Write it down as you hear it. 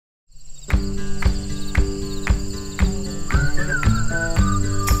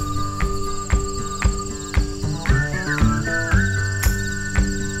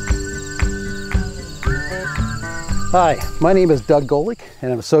Hi, my name is Doug Golick, and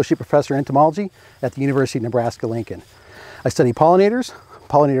I'm Associate Professor in Entomology at the University of Nebraska-Lincoln. I study pollinators,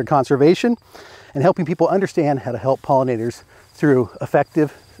 pollinator conservation, and helping people understand how to help pollinators through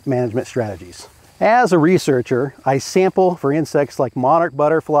effective management strategies. As a researcher, I sample for insects like monarch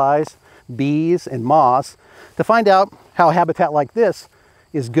butterflies, bees, and moths to find out how a habitat like this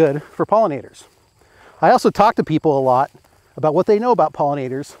is good for pollinators. I also talk to people a lot about what they know about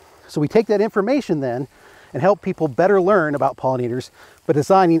pollinators, so we take that information then and help people better learn about pollinators by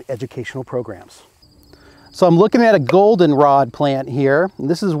designing educational programs. So I'm looking at a goldenrod plant here. And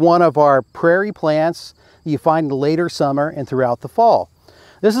this is one of our prairie plants that you find in the later summer and throughout the fall.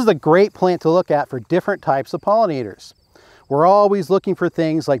 This is a great plant to look at for different types of pollinators. We're always looking for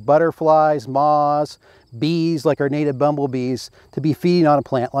things like butterflies, moths, bees like our native bumblebees to be feeding on a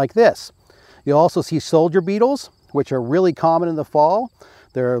plant like this. You'll also see soldier beetles, which are really common in the fall.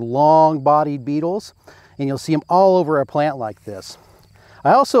 They're long-bodied beetles, and you'll see them all over a plant like this.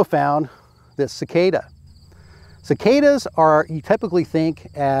 I also found this cicada. Cicadas are, you typically think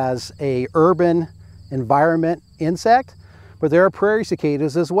as a urban environment insect, but there are prairie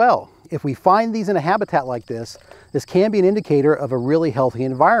cicadas as well. If we find these in a habitat like this, this can be an indicator of a really healthy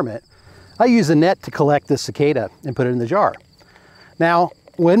environment. I use a net to collect this cicada and put it in the jar. Now,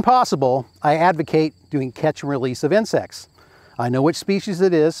 when possible, I advocate doing catch and release of insects. I know which species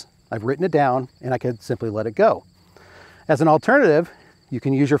it is, I've written it down, and I could simply let it go. As an alternative, you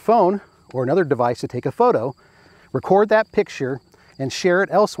can use your phone or another device to take a photo, record that picture, and share it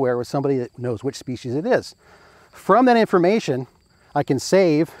elsewhere with somebody that knows which species it is. From that information, I can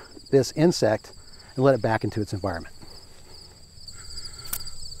save this insect and let it back into its environment.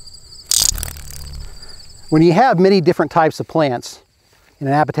 When you have many different types of plants in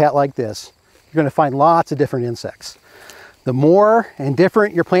an habitat like this, you're going to find lots of different insects. The more and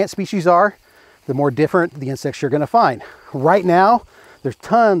different your plant species are, the more different the insects you're going to find. Right now, there's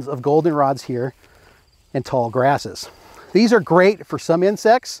tons of goldenrods here and tall grasses. These are great for some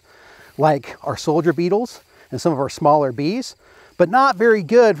insects, like our soldier beetles and some of our smaller bees, but not very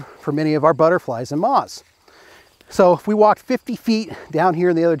good for many of our butterflies and moths. So if we walk 50 feet down here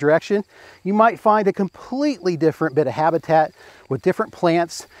in the other direction, you might find a completely different bit of habitat with different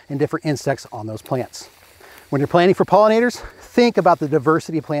plants and different insects on those plants. When you're planning for pollinators, think about the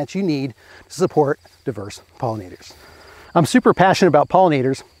diversity of plants you need to support diverse pollinators. I'm super passionate about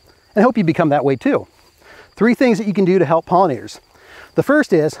pollinators and I hope you become that way too. 3 things that you can do to help pollinators. The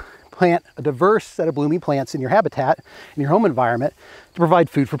first is plant a diverse set of blooming plants in your habitat, in your home environment, to provide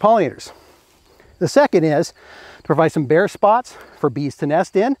food for pollinators. The second is to provide some bare spots for bees to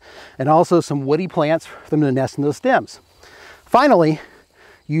nest in, and also some woody plants for them to nest in those stems. Finally,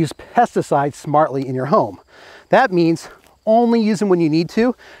 use pesticides smartly in your home. That means only use them when you need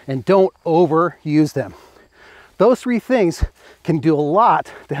to and don't overuse them. Those 3 things can do a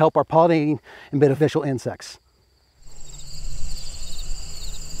lot to help our pollinating and beneficial insects.